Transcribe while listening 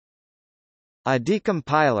A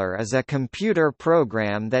decompiler is a computer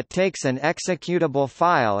program that takes an executable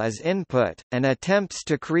file as input, and attempts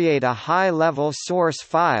to create a high-level source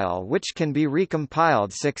file which can be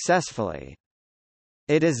recompiled successfully.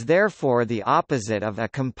 It is therefore the opposite of a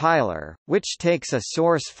compiler, which takes a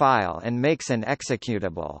source file and makes an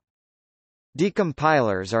executable.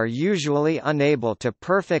 Decompilers are usually unable to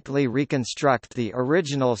perfectly reconstruct the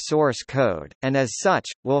original source code, and as such,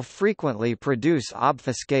 will frequently produce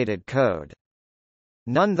obfuscated code.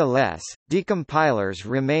 Nonetheless, decompilers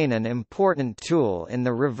remain an important tool in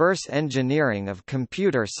the reverse engineering of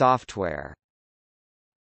computer software.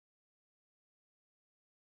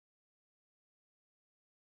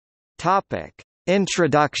 Topic: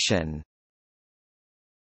 Introduction.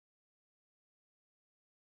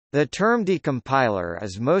 The term decompiler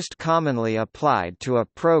is most commonly applied to a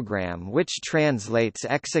program which translates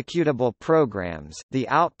executable programs, the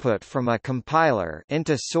output from a compiler,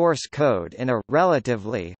 into source code in a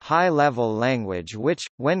relatively high-level language which,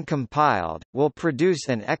 when compiled, will produce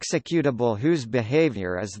an executable whose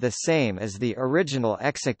behavior is the same as the original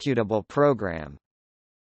executable program.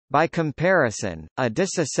 By comparison, a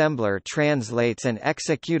disassembler translates an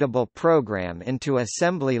executable program into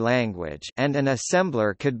assembly language, and an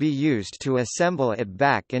assembler could be used to assemble it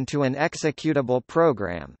back into an executable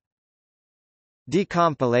program.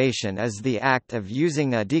 Decompilation is the act of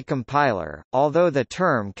using a decompiler, although the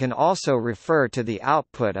term can also refer to the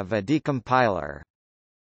output of a decompiler.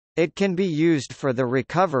 It can be used for the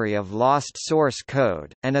recovery of lost source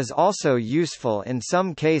code, and is also useful in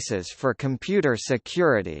some cases for computer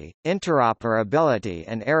security, interoperability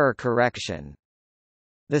and error correction.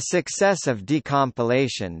 The success of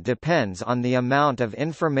decompilation depends on the amount of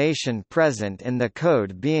information present in the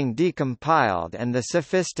code being decompiled and the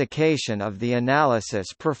sophistication of the analysis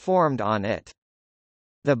performed on it.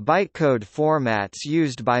 The bytecode formats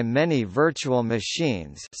used by many virtual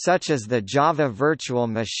machines, such as the Java Virtual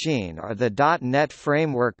Machine or the .NET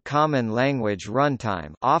Framework Common Language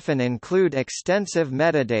Runtime, often include extensive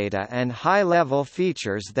metadata and high-level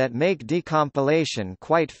features that make decompilation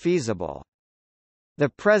quite feasible. The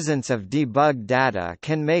presence of debug data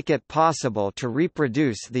can make it possible to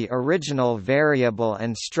reproduce the original variable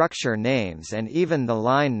and structure names and even the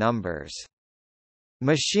line numbers.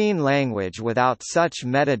 Machine language without such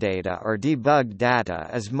metadata or debug data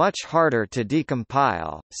is much harder to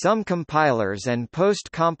decompile. Some compilers and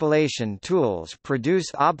post-compilation tools produce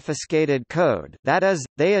obfuscated code, that is,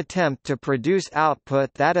 they attempt to produce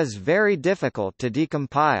output that is very difficult to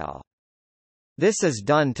decompile. This is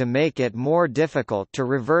done to make it more difficult to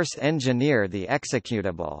reverse engineer the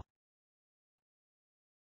executable.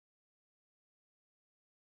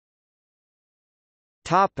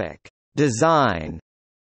 Topic: Design.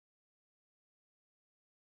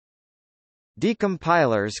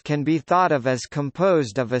 Decompilers can be thought of as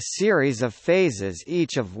composed of a series of phases,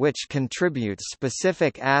 each of which contributes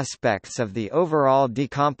specific aspects of the overall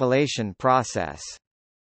decompilation process.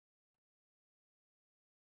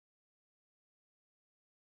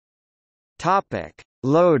 Topic: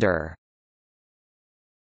 Loader.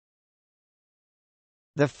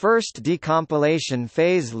 The first decompilation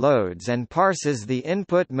phase loads and parses the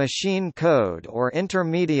input machine code or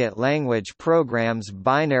intermediate language program's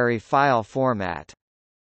binary file format.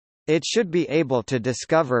 It should be able to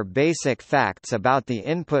discover basic facts about the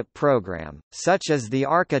input program, such as the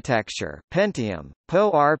architecture, Pentium,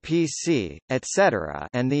 PowerPC, etc.,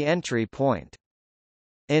 and the entry point.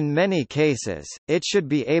 In many cases, it should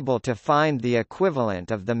be able to find the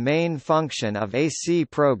equivalent of the main function of a C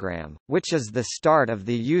program, which is the start of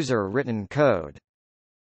the user-written code.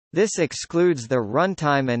 This excludes the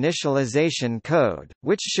runtime initialization code,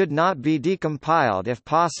 which should not be decompiled if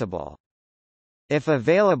possible. If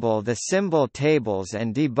available, the symbol tables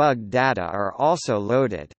and debug data are also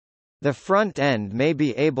loaded. The front end may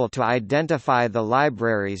be able to identify the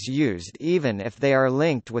libraries used even if they are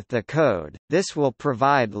linked with the code. This will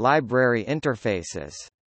provide library interfaces.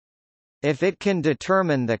 If it can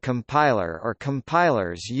determine the compiler or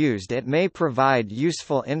compilers used, it may provide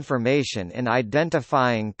useful information in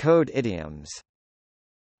identifying code idioms.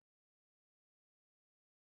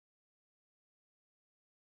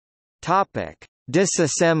 Topic: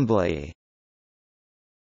 Disassembly.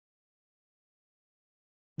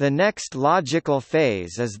 The next logical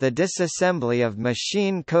phase is the disassembly of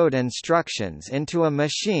machine code instructions into a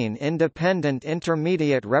machine-independent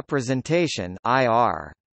intermediate representation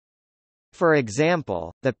 (IR). For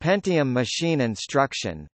example, the Pentium machine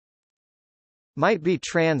instruction might be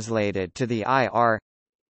translated to the IR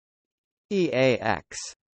EAX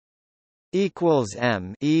equals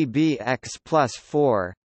M EBX plus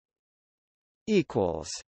 4 equals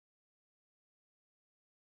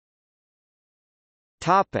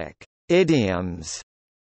Topic: Idioms.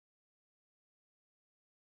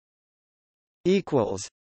 Equals.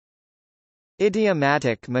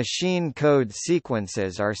 Idiomatic machine code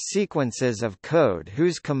sequences are sequences of code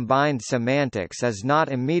whose combined semantics is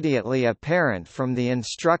not immediately apparent from the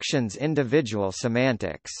instruction's individual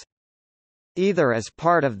semantics. Either as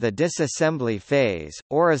part of the disassembly phase,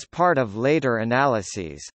 or as part of later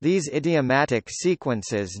analyses, these idiomatic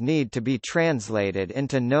sequences need to be translated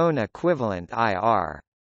into known equivalent IR.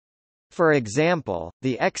 For example,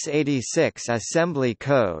 the x86 assembly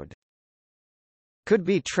code could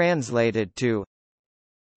be translated to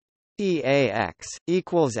EAX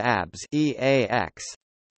equals ABS EAX.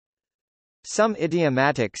 Some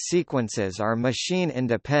idiomatic sequences are machine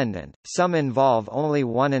independent, some involve only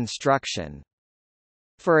one instruction.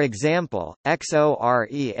 For example,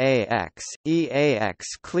 XOREAX, EAX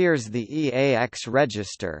clears the EAX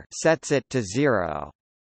register, sets it to 0.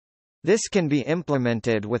 This can be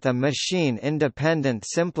implemented with a machine-independent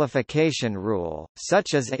simplification rule,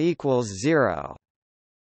 such as A equals 0.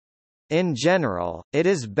 In general, it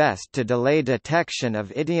is best to delay detection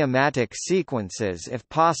of idiomatic sequences if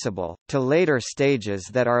possible, to later stages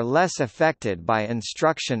that are less affected by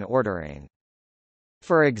instruction ordering.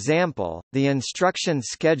 For example, the instruction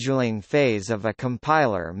scheduling phase of a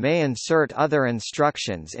compiler may insert other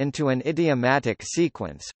instructions into an idiomatic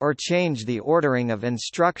sequence, or change the ordering of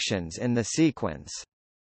instructions in the sequence.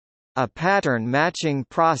 A pattern matching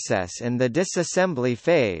process in the disassembly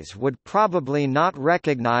phase would probably not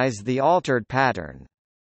recognize the altered pattern.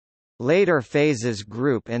 Later phases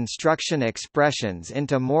group instruction expressions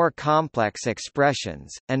into more complex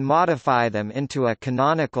expressions, and modify them into a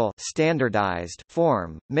canonical standardized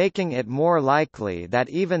form, making it more likely that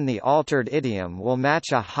even the altered idiom will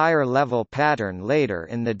match a higher-level pattern later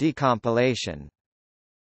in the decompilation.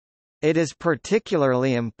 It is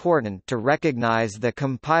particularly important to recognize the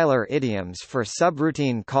compiler idioms for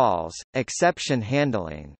subroutine calls, exception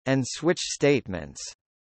handling, and switch statements.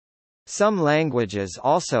 Some languages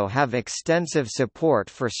also have extensive support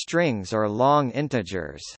for strings or long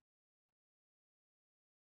integers.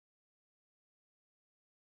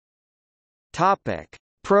 Topic: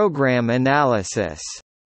 Program analysis.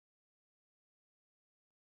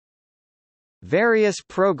 Various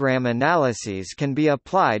program analyses can be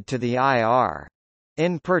applied to the IR.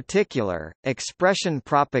 In particular, expression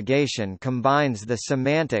propagation combines the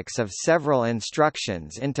semantics of several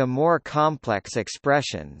instructions into more complex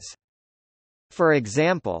expressions. For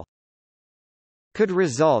example, could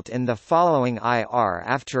result in the following IR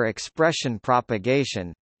after expression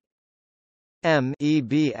propagation: M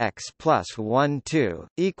EBX plus 1 2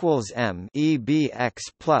 equals M EBX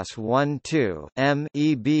plus 1 2 M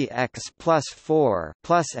EBX plus 4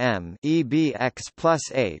 plus M EBX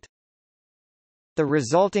plus 8. The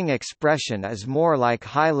resulting expression is more like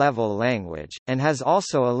high-level language, and has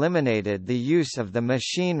also eliminated the use of the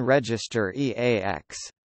machine register EAX.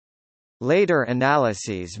 Later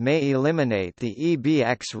analyses may eliminate the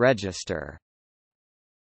EBX register.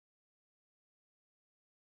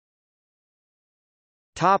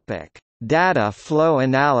 Topic: Data flow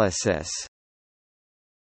analysis.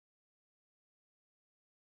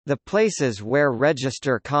 The places where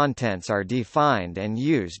register contents are defined and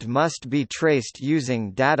used must be traced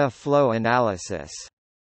using data flow analysis.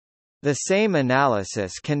 The same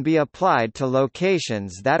analysis can be applied to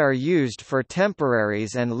locations that are used for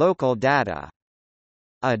temporaries and local data.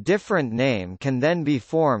 A different name can then be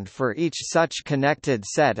formed for each such connected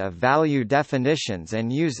set of value definitions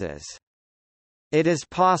and uses. It is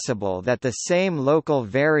possible that the same local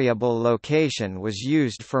variable location was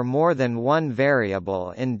used for more than one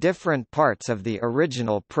variable in different parts of the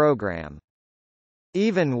original program.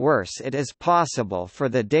 Even worse, it is possible for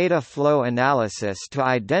the data flow analysis to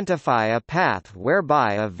identify a path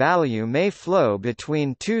whereby a value may flow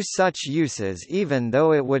between two such uses even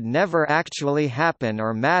though it would never actually happen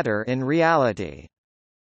or matter in reality.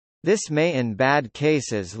 This may in bad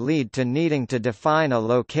cases lead to needing to define a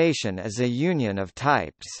location as a union of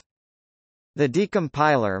types. The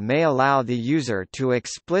decompiler may allow the user to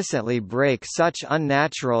explicitly break such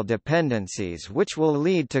unnatural dependencies, which will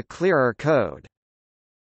lead to clearer code.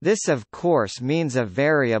 This of course means a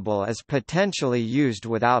variable is potentially used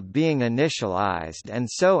without being initialized and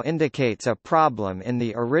so indicates a problem in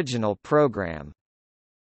the original program.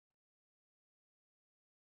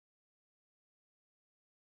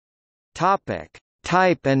 Topic: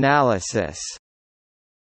 Type analysis.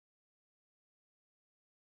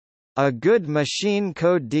 A good machine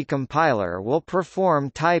code decompiler will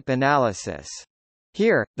perform type analysis.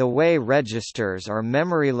 Here, the way registers or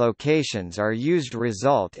memory locations are used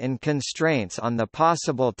result in constraints on the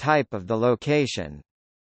possible type of the location.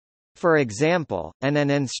 For example, an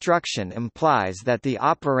instruction implies that the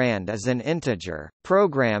operand is an integer.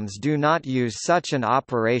 Programs do not use such an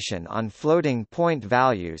operation on floating point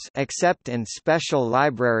values except in special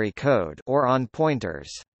library code or on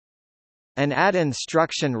pointers. An add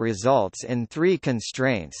instruction results in three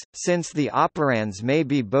constraints, since the operands may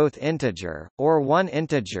be both integer, or one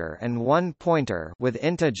integer and one pointer with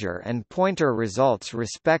integer and pointer results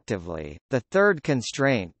respectively. The third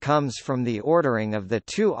constraint comes from the ordering of the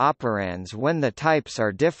two operands when the types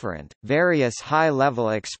are different. Various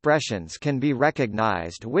high-level expressions can be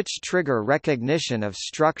recognized which trigger recognition of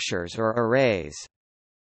structures or arrays.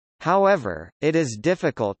 However, it is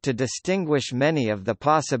difficult to distinguish many of the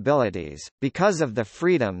possibilities, because of the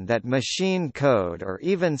freedom that machine code or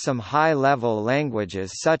even some high-level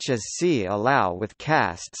languages such as C allow with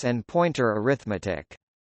casts and pointer arithmetic.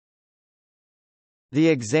 The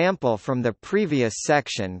example from the previous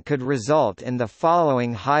section could result in the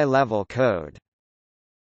following high-level code.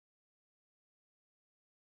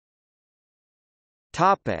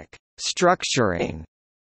 Structuring.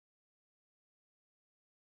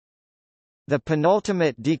 The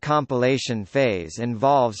penultimate decompilation phase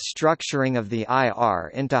involves structuring of the IR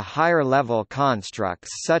into higher-level constructs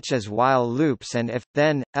such as while loops and if,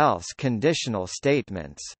 then, else conditional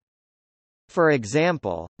statements. For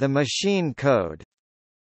example, the machine code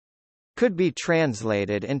could be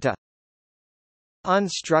translated into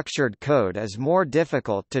unstructured code is more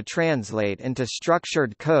difficult to translate into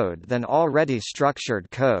structured code than already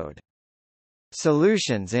structured code.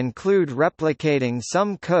 Solutions include replicating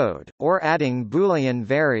some code, or adding Boolean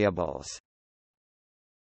variables.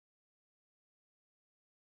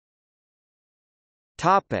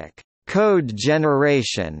 Code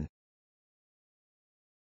generation.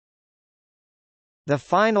 The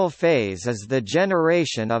final phase is the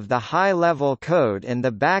generation of the high-level code in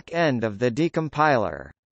the back end of the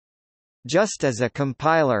decompiler. Just as a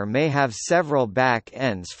compiler may have several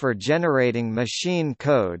back-ends for generating machine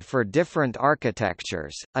code for different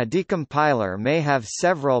architectures, a decompiler may have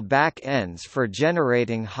several back-ends for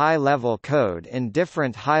generating high-level code in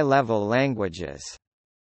different high-level languages.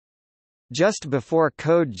 Just before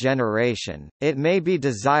code generation, it may be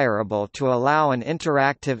desirable to allow an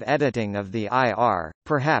interactive editing of the IR,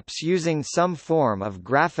 perhaps using some form of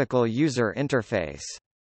graphical user interface.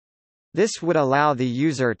 This would allow the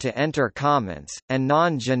user to enter comments, and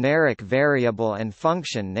non-generic variable and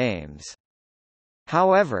function names.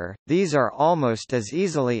 However, these are almost as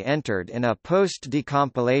easily entered in a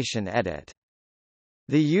post-decompilation edit.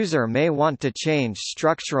 The user may want to change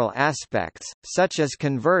structural aspects, such as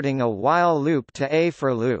converting a while loop to a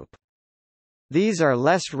for loop. These are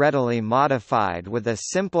less readily modified with a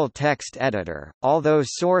simple text editor, although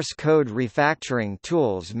source code refactoring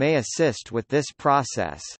tools may assist with this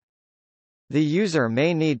process. The user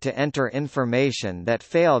may need to enter information that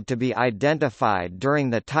failed to be identified during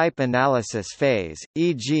the type analysis phase,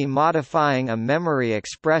 e.g. modifying a memory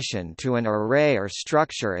expression to an array or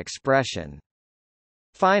structure expression.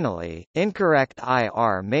 Finally, incorrect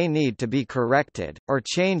IR may need to be corrected, or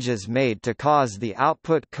changes made to cause the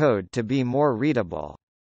output code to be more readable.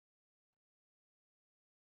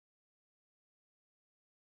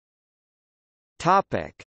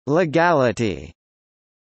 Legality.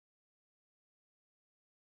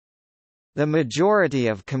 The majority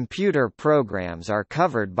of computer programs are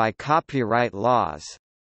covered by copyright laws.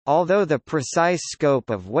 Although the precise scope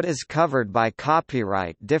of what is covered by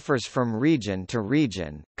copyright differs from region to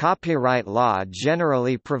region, copyright law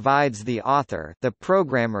generally provides the author, the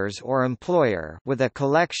programmers or employer, with a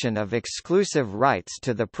collection of exclusive rights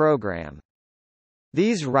to the program.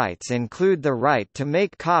 These rights include the right to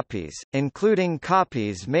make copies, including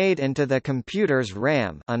copies made into the computer's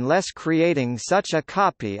RAM, unless creating such a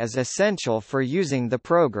copy is essential for using the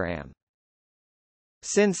program.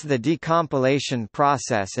 Since the decompilation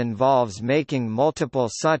process involves making multiple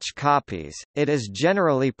such copies, it is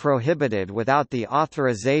generally prohibited without the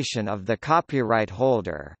authorization of the copyright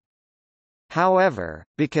holder. However,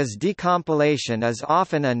 because decompilation is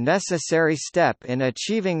often a necessary step in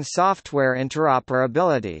achieving software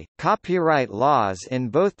interoperability, copyright laws in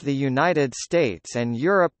both the United States and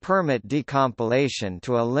Europe permit decompilation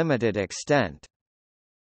to a limited extent.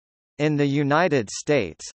 In the United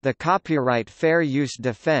States, the copyright fair use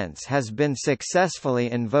defense has been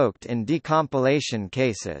successfully invoked in decompilation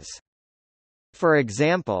cases. For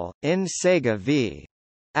example, in Sega v.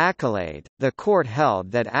 Accolade, the court held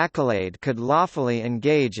that Accolade could lawfully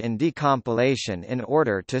engage in decompilation in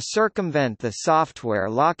order to circumvent the software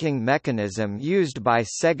locking mechanism used by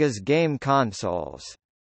Sega's game consoles.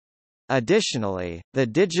 Additionally, the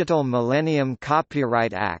Digital Millennium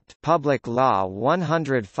Copyright Act Public Law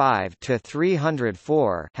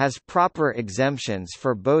 105-304 has proper exemptions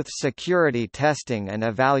for both security testing and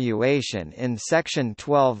evaluation in Section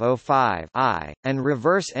 1205 and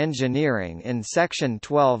reverse engineering in Section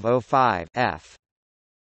 1205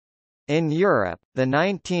 In Europe, the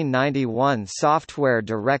 1991 Software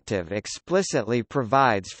Directive explicitly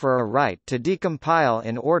provides for a right to decompile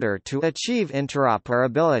in order to achieve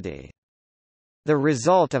interoperability. The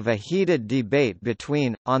result of a heated debate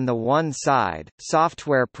between, on the one side,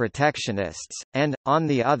 software protectionists, and, on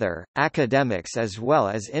the other, academics as well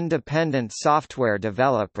as independent software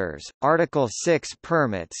developers, Article 6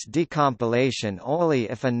 permits decompilation only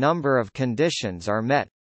if a number of conditions are met.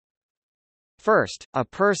 First, a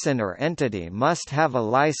person or entity must have a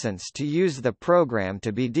license to use the program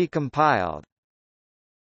to be decompiled.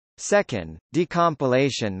 Second,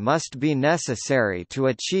 decompilation must be necessary to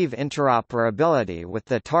achieve interoperability with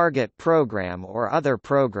the target program or other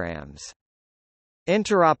programs.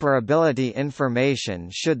 Interoperability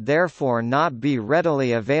information should therefore not be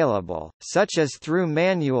readily available, such as through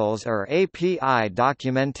manuals or API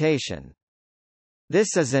documentation.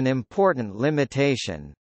 This is an important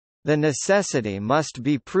limitation. The necessity must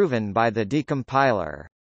be proven by the decompiler.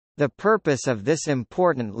 The purpose of this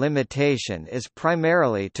important limitation is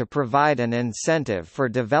primarily to provide an incentive for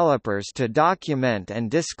developers to document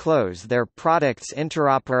and disclose their product's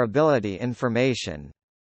interoperability information.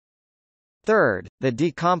 Third, the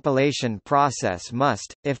decompilation process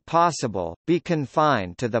must, if possible, be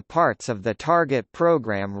confined to the parts of the target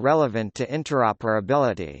program relevant to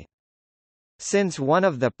interoperability. Since one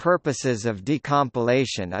of the purposes of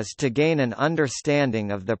decompilation is to gain an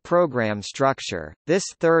understanding of the program structure, this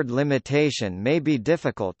third limitation may be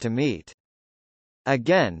difficult to meet.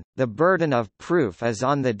 Again, the burden of proof is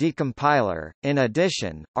on the decompiler. In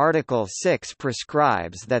addition, Article 6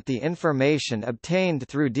 prescribes that the information obtained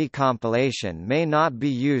through decompilation may not be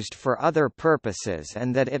used for other purposes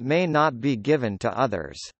and that it may not be given to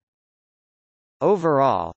others.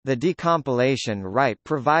 Overall, the decompilation right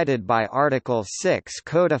provided by Article 6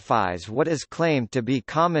 codifies what is claimed to be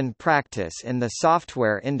common practice in the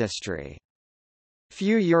software industry.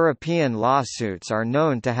 Few European lawsuits are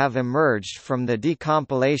known to have emerged from the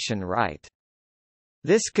decompilation right.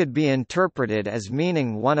 This could be interpreted as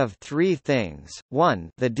meaning one of three things. 1.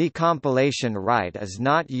 The decompilation right is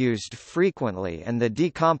not used frequently and the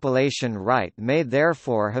decompilation right may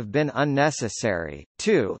therefore have been unnecessary.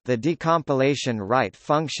 2. The decompilation right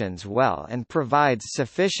functions well and provides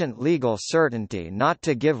sufficient legal certainty not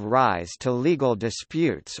to give rise to legal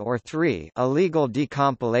disputes. Or 3. Illegal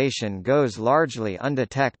decompilation goes largely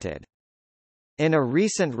undetected. In a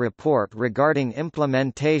recent report regarding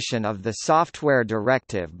implementation of the Software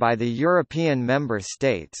Directive by the European member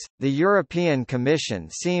states, the European Commission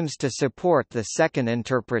seems to support the second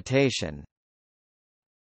interpretation.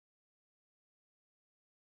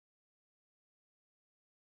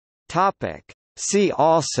 See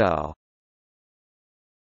also: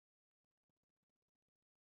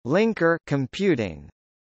 Linker computing,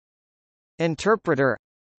 Interpreter,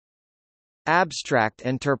 Abstract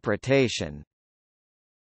interpretation,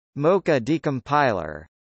 Mocha decompiler,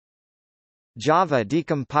 Java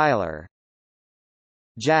decompiler,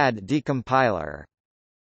 JAD decompiler,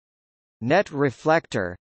 Net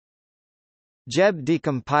reflector, JEB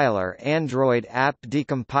decompiler, Android app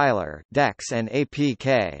decompiler, DEX and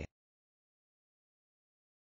APK.